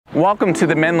Welcome to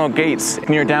the Menlo Gates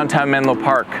near downtown Menlo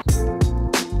Park.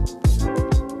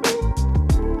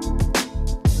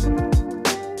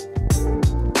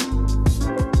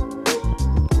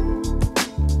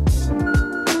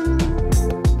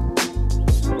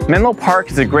 Menlo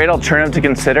Park is a great alternative to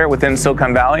consider within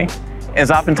Silicon Valley and is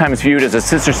oftentimes viewed as a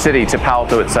sister city to Palo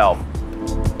Alto itself.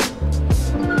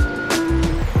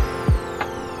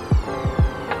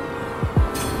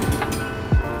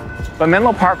 But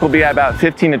Menlo Park will be at about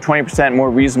 15 to 20%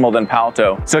 more reasonable than Palo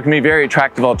Alto, so it can be a very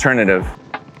attractive alternative.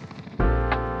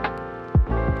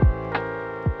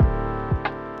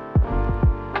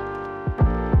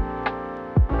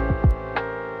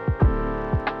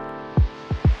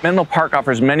 Menlo Park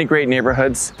offers many great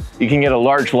neighborhoods. You can get a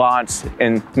large lot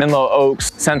in Menlo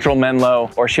Oaks, Central Menlo,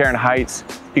 or Sharon Heights.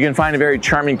 You can find a very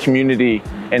charming community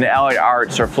in LA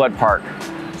Arts or Flood Park.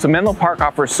 So Menlo Park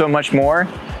offers so much more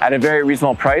at a very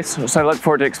reasonable price. So I look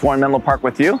forward to exploring Menlo Park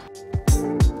with you.